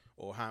see,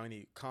 or how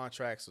many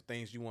contracts or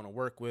things you want to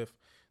work with,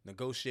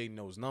 negotiating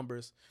those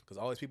numbers. Because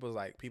all these people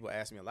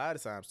ask me a lot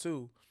of times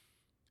too,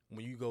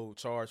 when you go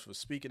charge for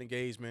speaking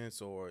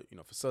engagements or,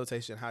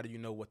 facilitation, how do you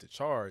know what to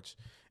charge?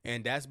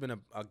 And that's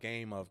been a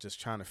game of just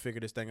trying to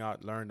figure this thing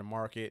out, learn the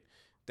market,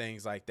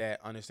 things like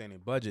that, understanding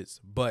budgets.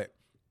 But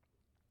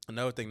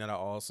another thing that I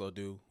also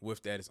do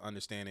with that is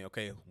understanding,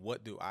 okay,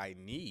 what do I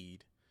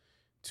need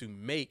to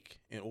make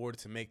in order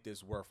to make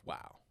this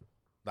worthwhile?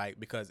 Like,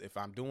 because if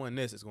I'm doing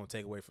this, it's going to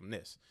take away from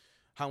this.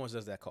 How much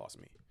does that cost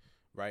me?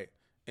 Right?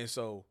 And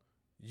so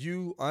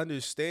you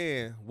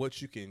understand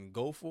what you can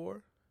go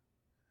for.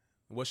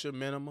 What's your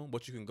minimum?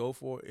 What you can go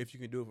for, if you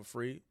can do it for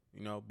free,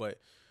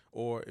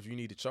 or if you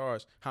need to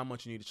charge, how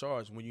much you need to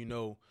charge, when you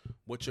know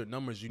what your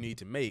numbers you need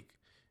to make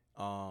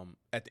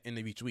at the end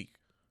of each week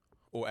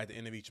or at the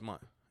end of each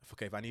month.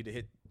 If I need to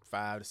hit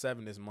 5 to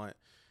 7 this month,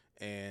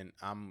 and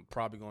I'm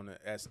probably going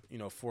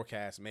to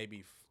forecast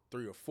maybe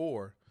 3 or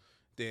 4,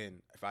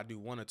 then if I do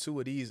 1 or 2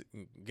 of these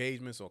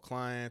engagements or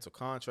clients or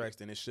contracts,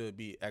 then it should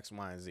be X,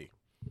 Y, and Z,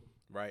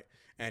 right?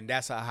 And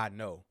that's how I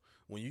know.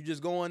 When you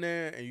just go in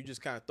there and you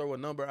just kind of throw a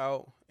number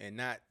out and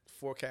not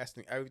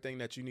forecasting everything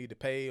that you need to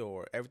pay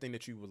or everything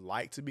that you would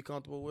like to be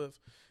comfortable with,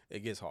 it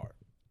gets hard.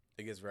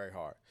 It gets very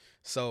hard.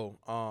 So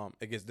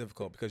it gets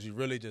difficult because you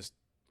really just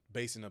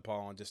basing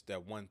upon just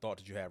that one thought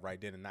that you have right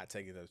then and not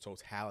taking the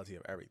totality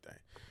of everything,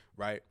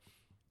 right?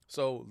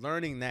 So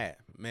learning that,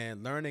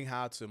 man, learning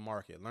how to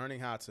market,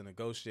 learning how to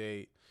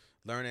negotiate,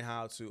 learning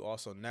how to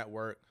also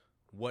network,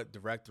 what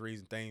directories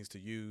and things to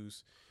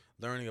use,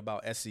 learning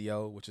about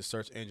SEO, which is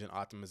search engine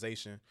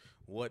optimization,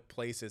 what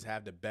places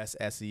have the best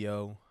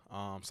SEO.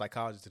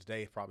 Psychology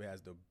Today probably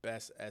has the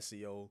best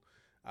SEO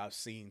I've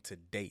seen to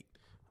date.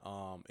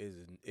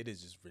 It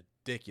is just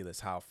ridiculous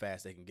how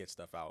fast they can get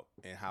stuff out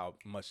and how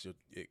much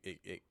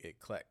it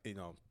collect,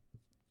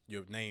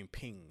 your name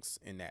pings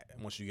in that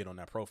once you get on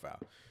that profile,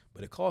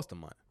 but it costs the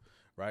money,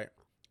 right?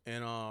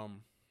 And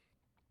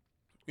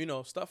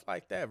stuff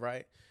like that,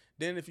 right?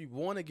 Then if you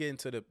want to get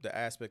into the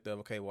aspect of,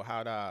 okay, well,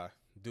 how do I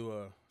do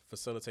a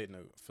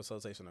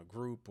facilitation a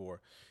group or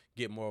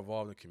get more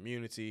involved in the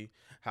community?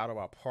 How do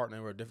I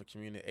partner with different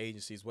community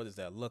agencies? What does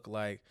that look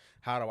like?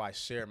 How do I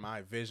share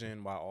my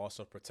vision while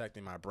also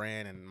protecting my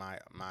brand and my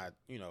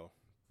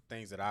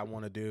things that I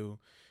want to do?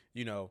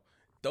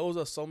 Those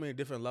are so many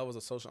different levels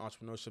of social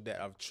entrepreneurship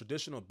that a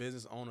traditional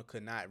business owner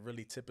could not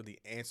really typically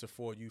answer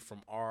for you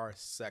from our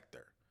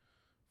sector,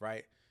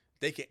 right?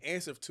 They can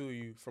answer to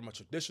you from a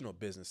traditional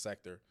business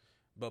sector,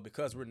 but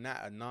because we're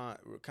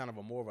kind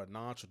of more of a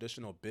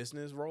non-traditional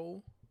business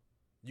role,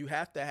 you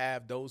have to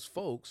have those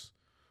folks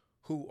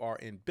who are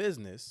in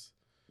business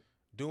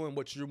doing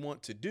what you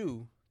want to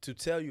do to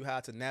tell you how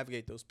to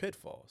navigate those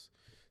pitfalls.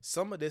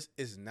 Some of this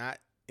is not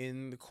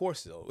in the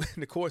course though. In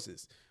the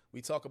courses,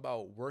 we talk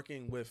about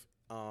working with,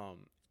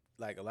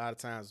 like a lot of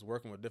times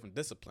working with different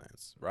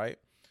disciplines, right?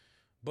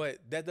 But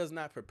that does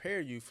not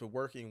prepare you for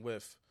working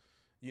with,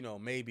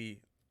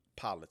 maybe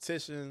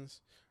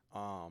politicians,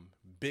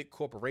 big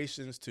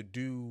corporations to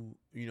do,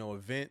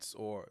 events,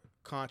 or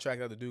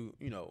contract out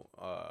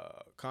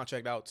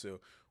to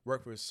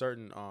work with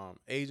certain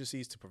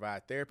agencies to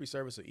provide therapy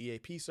service or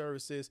EAP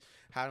services,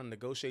 how to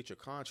negotiate your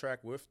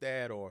contract with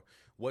that, or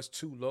what's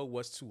too low,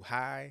 what's too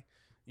high.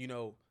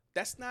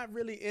 That's not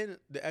really in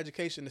the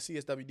education, the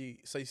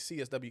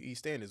CSWE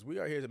standards. We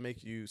are here to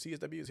make you,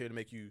 CSW is here to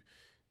make you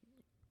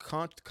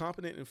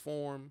competent,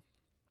 informed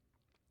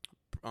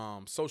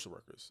social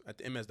workers at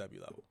the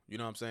MSW level. You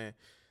know what I'm saying?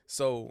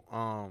 So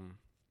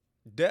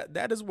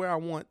that is where I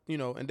want,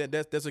 and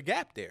there's a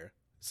gap there.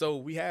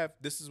 So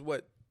this is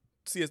what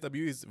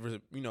CSW is,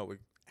 it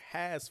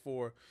has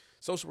for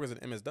social workers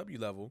at the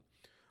MSW level,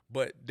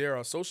 but there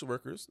are social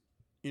workers,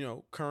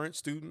 current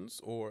students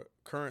or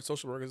current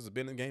social workers that have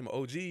been in the game,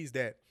 OGs,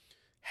 that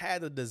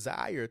had a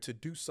desire to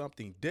do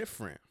something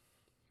different,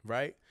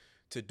 right?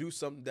 To do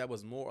something that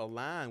was more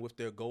aligned with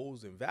their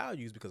goals and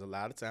values, because a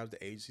lot of times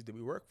the agencies that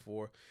we work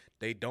for,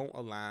 they don't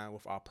align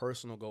with our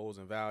personal goals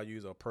and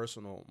values or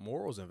personal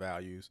morals and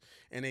values.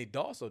 And they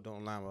also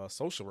don't align with our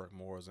social work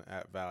morals and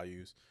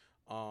values,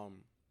 or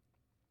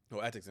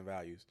ethics and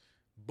values.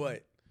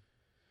 But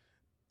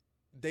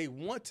they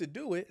want to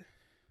do it.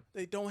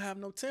 They don't have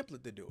no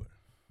template to do it.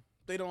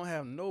 They don't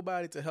have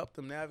nobody to help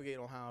them navigate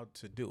on how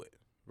to do it,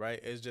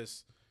 right? It's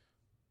just,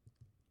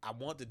 I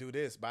want to do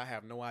this, but I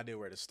have no idea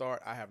where to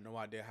start. I have no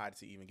idea how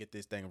to even get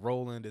this thing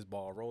rolling, this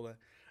ball rolling.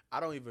 I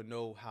don't even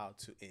know how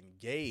to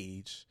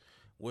engage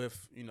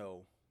with,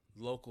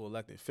 local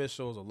elected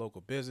officials or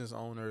local business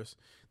owners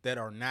that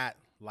are not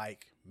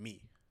like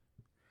me.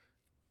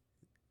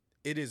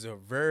 It is a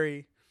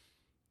very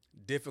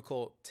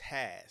difficult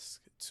task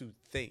to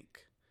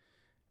think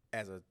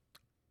as a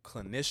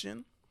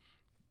clinician,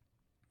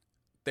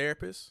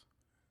 therapist,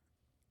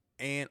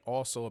 and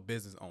also a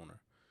business owner,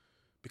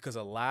 because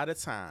a lot of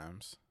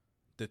times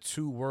the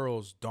two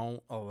worlds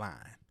don't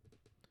align,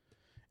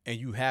 and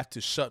you have to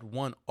shut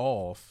one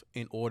off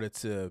in order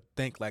to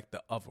think like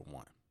the other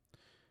one.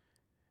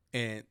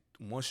 And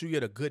once you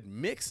get a good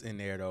mix in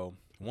there, though,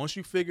 once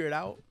you figure it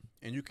out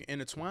and you can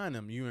intertwine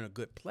them, you're in a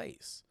good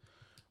place.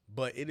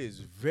 But it is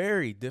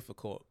very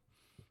difficult,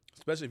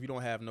 especially if you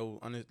don't have no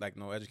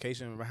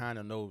education behind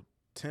or no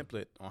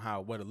template on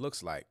what it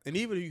looks like. And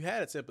even if you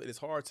had a template, it's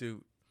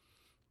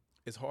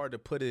hard to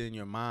put it in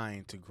your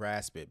mind to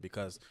grasp it,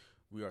 because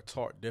we are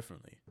taught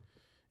differently.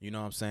 You know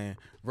what I'm saying?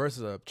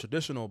 Versus a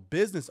traditional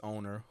business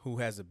owner who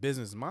has a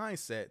business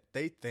mindset,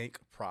 they think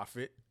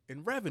profit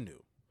and revenue.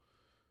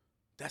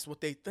 That's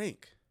what they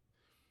think.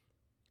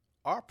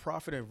 Our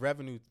profit and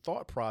revenue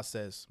thought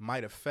process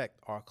might affect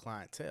our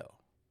clientele.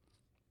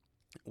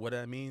 What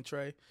that mean,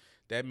 Trey?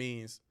 That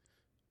means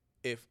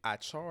if I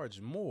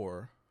charge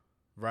more,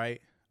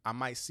 right, I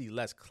might see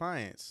less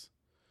clients,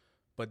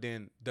 but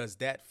then does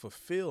that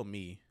fulfill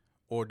me,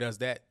 or does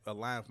that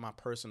align with my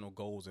personal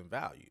goals and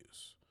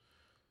values?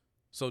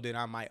 So then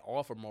I might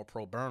offer more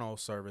pro bono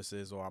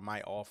services, or I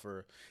might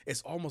offer,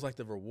 it's almost like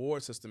the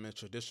reward system in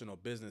traditional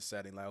business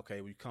setting. Like, okay,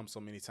 we come so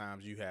many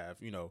times, you have,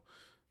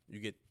 you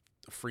get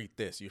free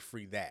this, you're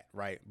free that,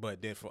 right?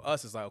 But then for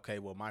us, it's like, okay,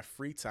 well, my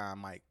free time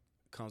might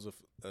comes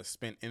with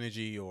spent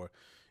energy or,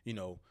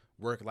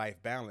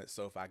 work-life balance.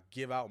 So if I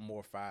give out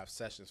more 5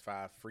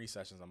 free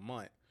sessions a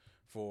month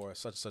for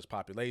such and such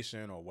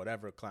population or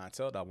whatever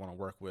clientele that I want to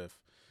work with,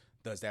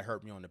 does that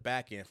hurt me on the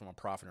back end from a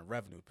profit and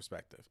revenue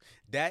perspective?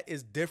 That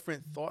is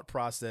different thought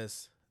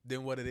process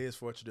than what it is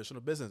for a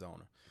traditional business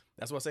owner.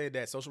 That's why I say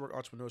that social work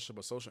entrepreneurship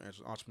or social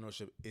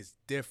entrepreneurship is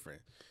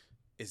different.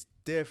 It's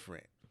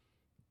different.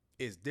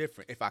 It's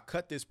different. If I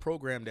cut this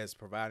program that's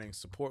providing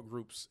support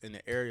groups in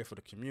the area for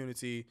the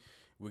community,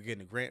 we're getting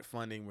the grant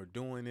funding, we're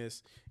doing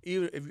this.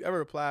 Even if you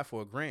ever apply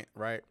for a grant,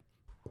 right,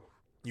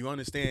 you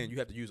understand you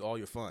have to use all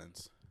your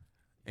funds.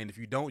 And if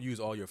you don't use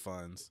all your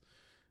funds,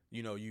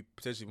 you know, you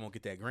potentially won't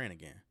get that grant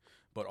again.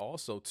 But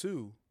also,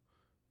 too,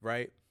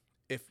 right,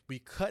 if we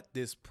cut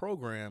this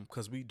program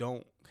because we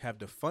don't have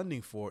the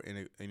funding for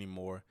it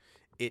anymore,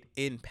 it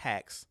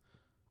impacts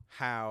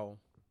how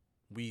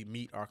we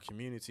meet our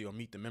community or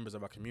meet the members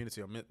of our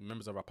community or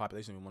members of our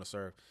population we want to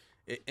serve.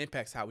 It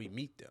impacts how we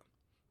meet them.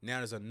 Now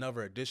there's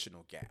another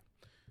additional gap.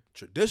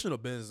 Traditional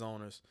business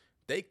owners,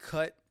 they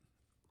cut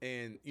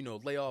and, you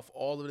know, lay off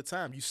all of the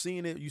time. You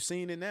seeing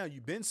it now.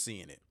 You've been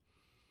seeing it,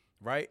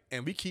 right?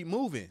 And we keep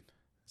moving.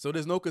 So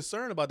there's no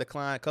concern about the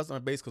client customer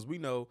base because we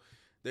know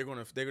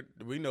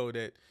we know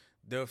that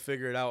they'll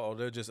figure it out or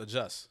they'll just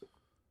adjust.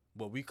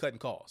 But we cutting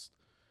costs.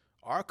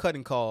 Our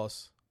cutting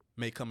costs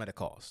may come at a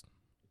cost.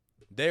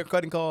 Their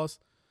cutting costs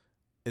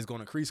is going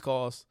to increase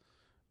costs.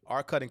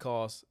 Our cutting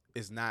costs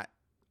is not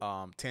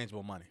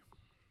tangible money.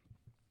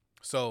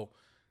 So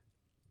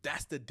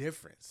that's the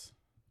difference.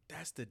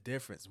 That's the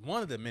difference.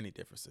 One of the many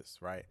differences,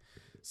 right?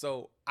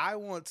 So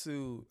I'm going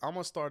to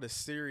start a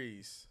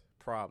series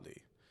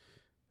probably.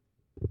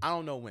 I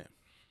don't know when.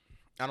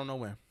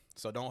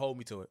 So don't hold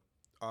me to it.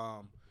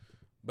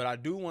 But I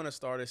do want to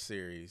start a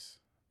series,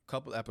 a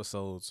couple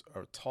episodes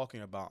are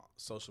talking about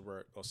social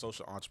work or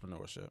social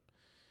entrepreneurship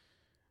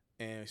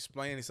and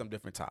explaining some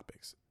different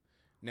topics.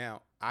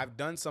 Now, I've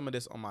done some of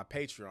this on my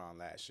Patreon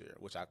last year,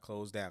 which I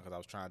closed down because I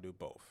was trying to do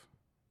both.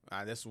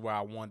 This is where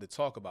I wanted to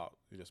talk about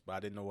this, but I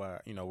didn't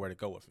know where to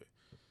go with it.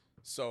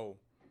 So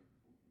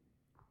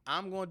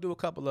I'm going to do a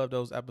couple of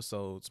those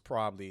episodes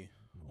probably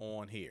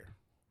on here.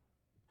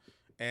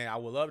 And I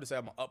would love to say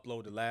I'm going to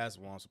upload the last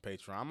ones to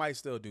Patreon. I might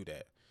still do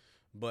that.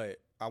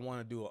 But I want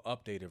to do an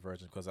updated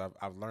version because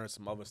I've learned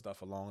some other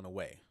stuff along the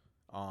way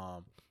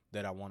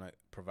that I want to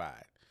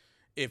provide.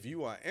 If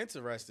you are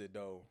interested,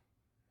 though,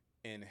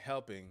 in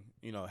helping,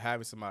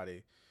 having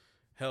somebody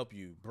help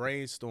you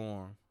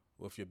brainstorm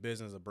with your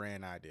business or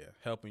brand idea,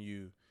 helping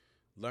you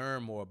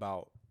learn more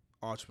about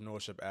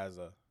entrepreneurship as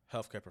a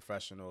healthcare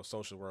professional,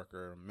 social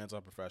worker, mental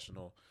health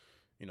professional,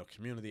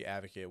 community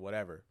advocate,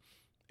 whatever.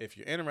 If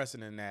you're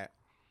interested in that,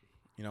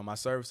 my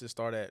services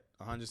start at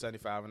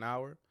 $175 an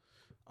hour.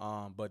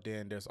 But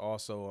then there's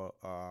also,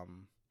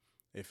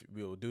 if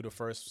we'll do the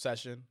first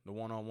session, the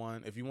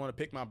one-on-one, if you want to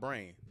pick my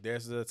brain,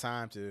 there's the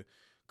time to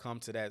come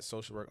to that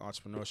social work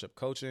entrepreneurship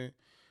coaching,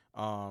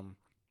 and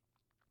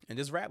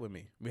just rap with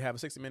me. We have a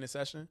 60-minute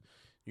session.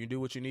 You can do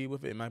what you need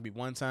with it. It might be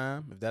one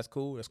time. If that's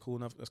cool, that's cool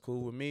enough. That's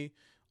cool with me.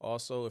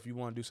 Also, if you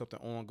want to do something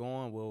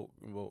ongoing, we'll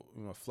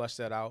flesh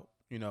that out,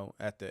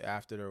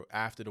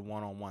 after the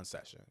one-on-one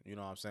session. You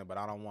know what I'm saying? But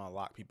I don't want to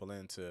lock people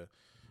into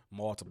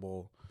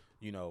multiple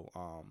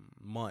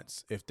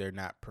months if they're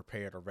not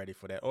prepared or ready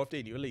for that, or if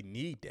they really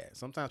need that.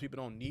 Sometimes people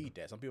don't need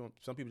that. Some people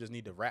just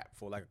need to rap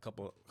for like a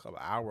couple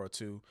hour or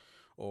two,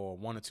 or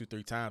 1 or 2,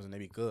 3 times, and they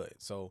be good.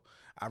 So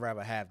I'd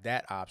rather have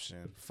that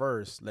option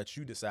first. Let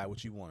you decide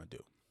what you want to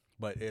do.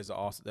 But there's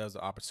an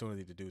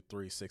opportunity to do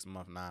 3, 6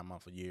 month, 9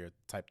 month, a year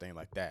type thing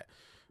like that.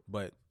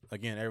 But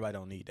again, everybody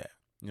don't need that.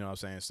 You know what I'm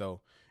saying?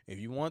 So if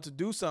you want to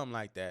do something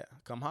like that,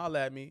 come holler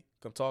at me.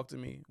 Come talk to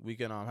me. We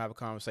can have a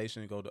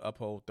conversation. Go to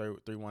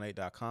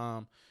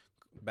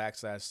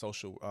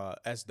uphold318.com/social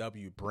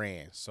SW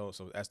brand. So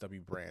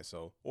SW brand.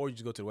 So, or you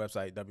just go to the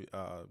website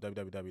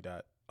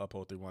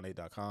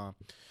www.uphold318.com.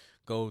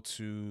 Go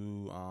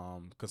to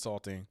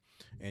consulting,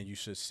 and you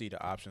should see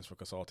the options for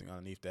consulting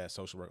underneath that.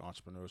 Social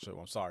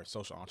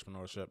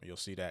entrepreneurship. You'll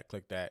see that.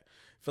 Click that.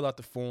 Fill out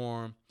the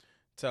form.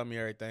 Tell me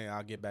everything.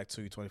 I'll get back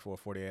to you 24,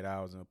 48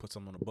 hours and put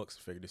something on the books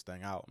to figure this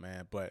thing out,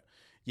 man. But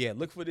yeah,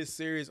 look for this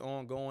series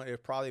ongoing.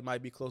 It probably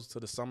might be closer to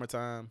the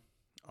summertime,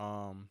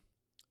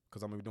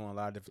 because I'm gonna be doing a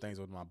lot of different things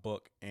with my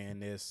book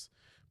and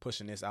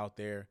pushing this out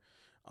there.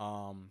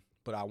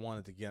 But I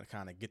wanted to get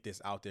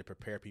this out there,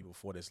 prepare people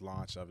for this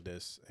launch of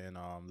this, and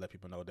let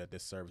people know that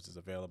this service is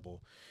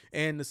available.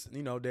 And this,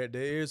 there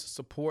is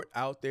support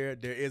out there.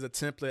 There is a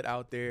template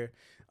out there.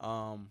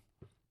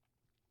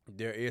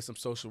 There is some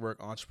social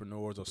work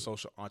entrepreneurs or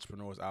social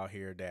entrepreneurs out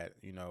here that,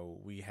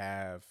 we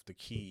have the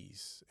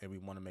keys, and we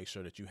want to make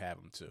sure that you have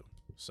them too.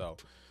 So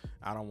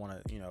I don't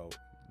want to,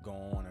 go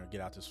on or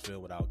get out this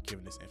field without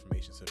giving this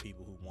information to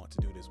people who want to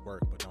do this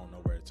work but don't know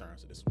where to turn.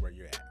 So this is where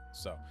you're at.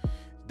 So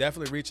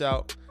definitely reach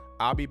out.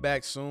 I'll be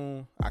back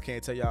soon. I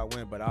can't tell y'all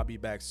when, but I'll be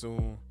back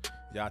soon.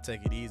 Y'all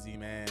take it easy,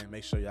 man.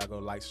 Make sure y'all go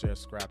like, share,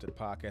 subscribe to the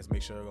podcast.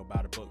 Make sure you go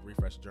buy the book,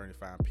 Refresh Your Journey,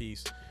 Find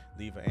Peace.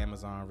 Leave an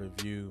Amazon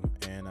review.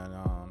 And,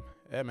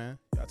 yeah, man,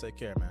 y'all take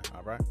care, man.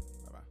 All right.